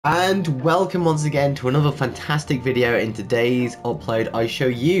And welcome once again to another fantastic video. In today's upload, I show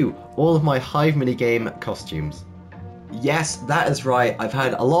you all of my Hive minigame costumes. Yes, that is right. I've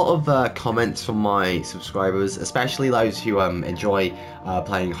had a lot of comments from my subscribers, especially those who enjoy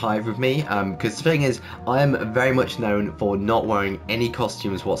playing Hive with me, because the thing is, I am very much known for not wearing any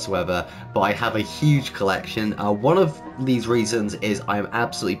costumes whatsoever, but I have a huge collection. One of these reasons is I am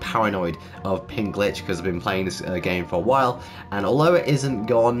absolutely paranoid of pin glitch because I've been playing this game for a while, and although it isn't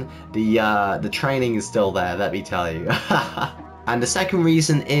gone, the training is still there, let me tell you. And the second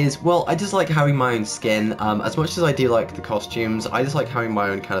reason is, well, I just like having my own skin. As much as I do like the costumes, I just like having my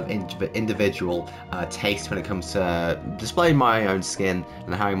own kind of individual taste when it comes to displaying my own skin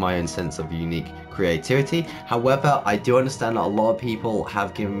and having my own sense of unique creativity. However, I do understand that a lot of people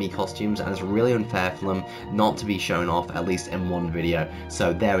have given me costumes and it's really unfair for them not to be shown off, at least in one video.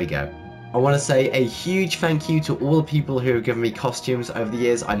 So there we go. I want to say a huge thank you to all the people who have given me costumes over the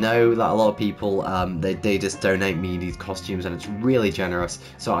years. I know that a lot of people, they just donate me these costumes and it's really generous.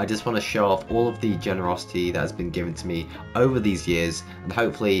 So I just want to show off all of the generosity that has been given to me over these years, and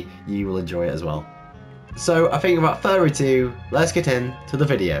hopefully you will enjoy it as well. So I think without further ado, let's get into the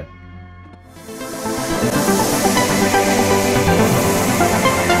video.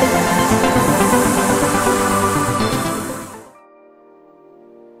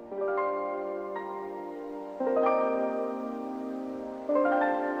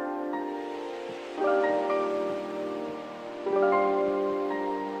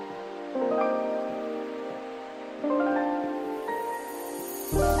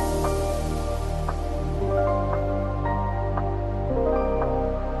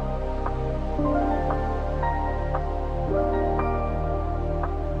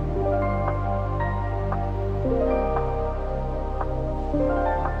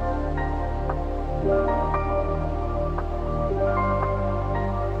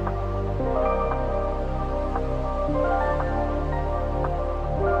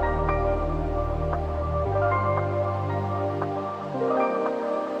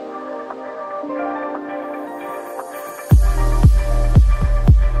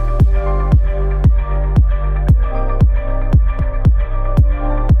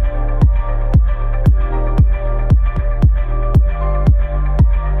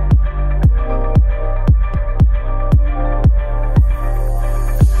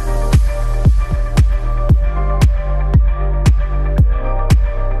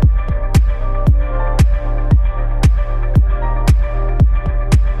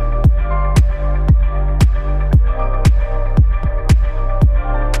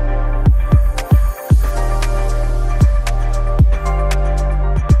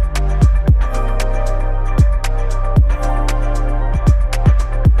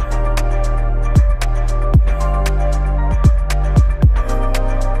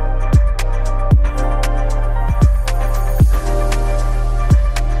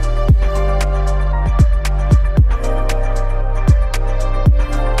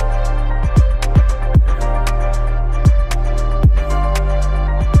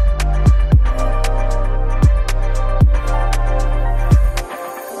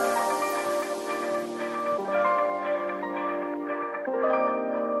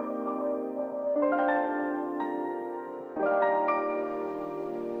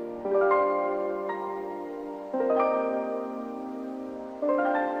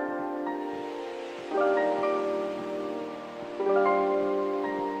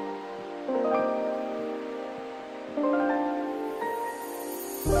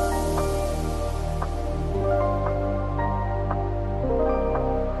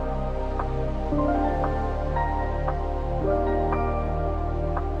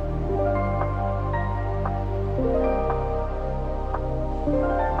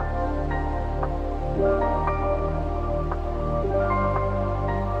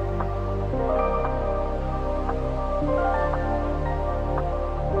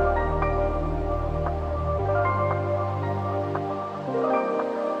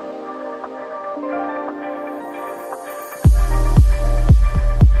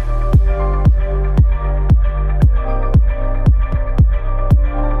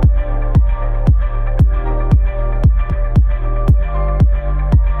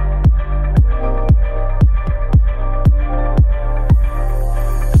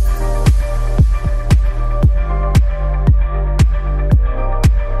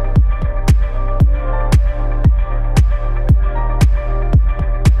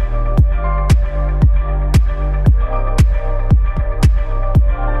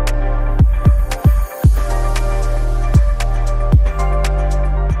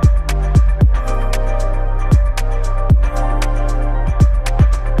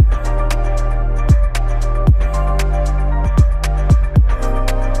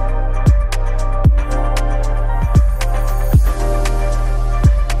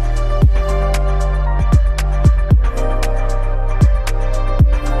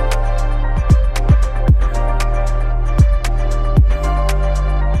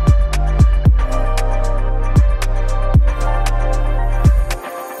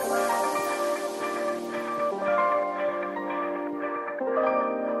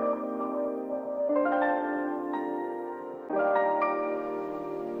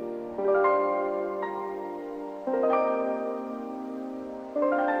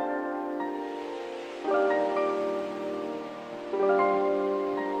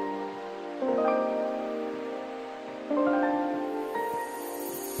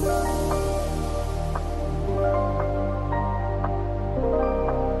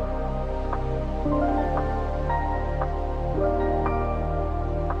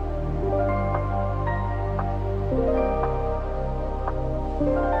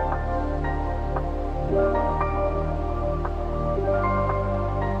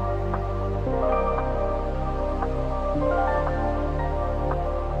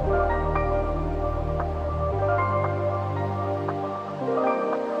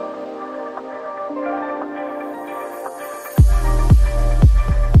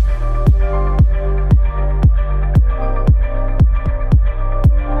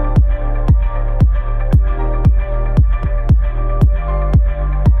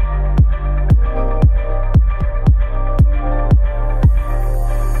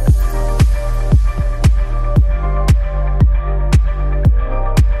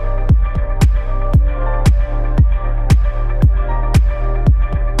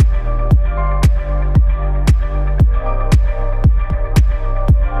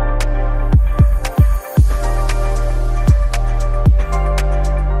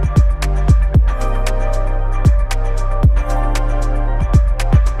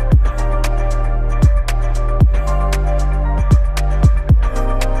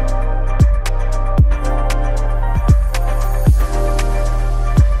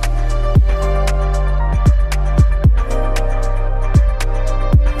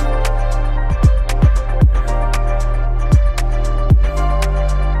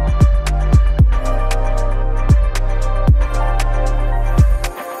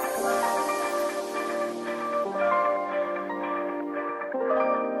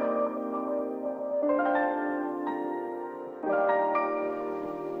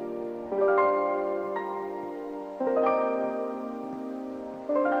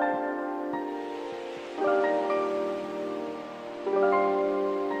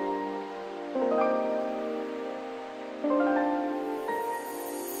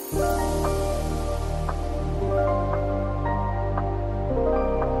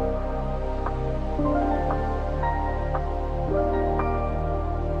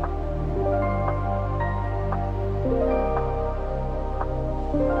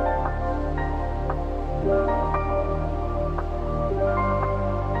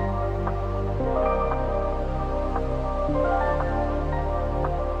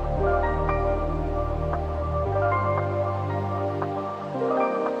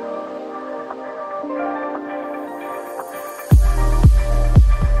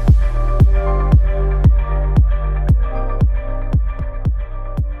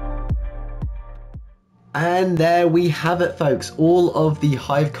 And there we have it, folks. All of the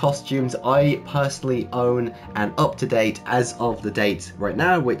Hive costumes I personally own and up to date as of the date right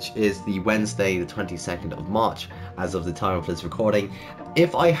now, which is the Wednesday, the 22nd of March, as of the time of this recording.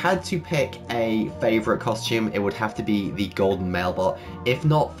 If I had to pick a favorite costume, it would have to be the Golden Mailbot. If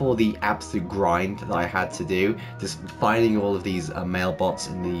not for the absolute grind that I had to do, just finding all of these mailbots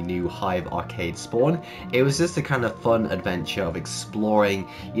in the new Hive arcade spawn, it was just a kind of fun adventure of exploring,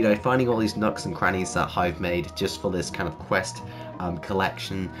 you know, finding all these nooks and crannies that Hive made just for this kind of quest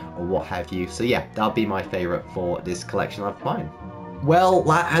collection or what have you. So yeah, that'll be my favorite for this collection of mine. Well,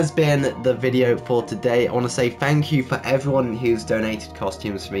 that has been the video for today. I want to say thank you for everyone who's donated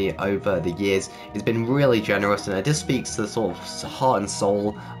costumes for me over the years. It's been really generous, and it just speaks to the sort of heart and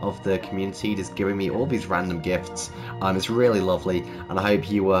soul of the community, just giving me all these random gifts. It's really lovely, and I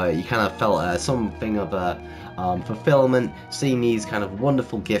hope you kind of felt something of a fulfillment seeing these kind of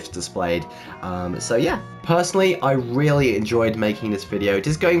wonderful gifts displayed. So yeah, personally I really enjoyed making this video,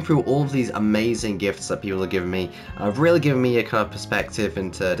 just going through all of these amazing gifts that people are giving me. Really given me a kind of perspective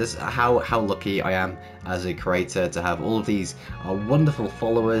into just how lucky I am as a creator to have all of these wonderful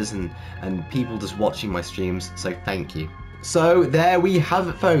followers and people just watching my streams, so thank you. So there we have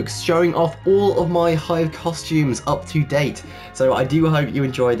it, folks, showing off all of my Hive costumes up to date. So I do hope you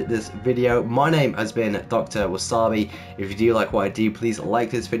enjoyed this video. My name has been Dr. Wasabi. If you do like what I do, please like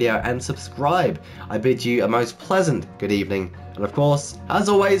this video and subscribe. I bid you a most pleasant good evening, and of course, as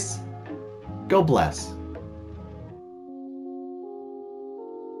always, God bless.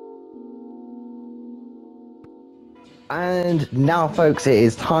 And now, folks, it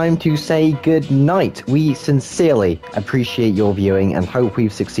is time to say good night. We sincerely appreciate your viewing and hope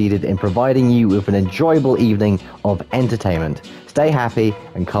we've succeeded in providing you with an enjoyable evening of entertainment. Stay happy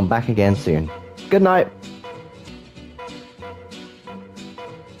and come back again soon. Good night.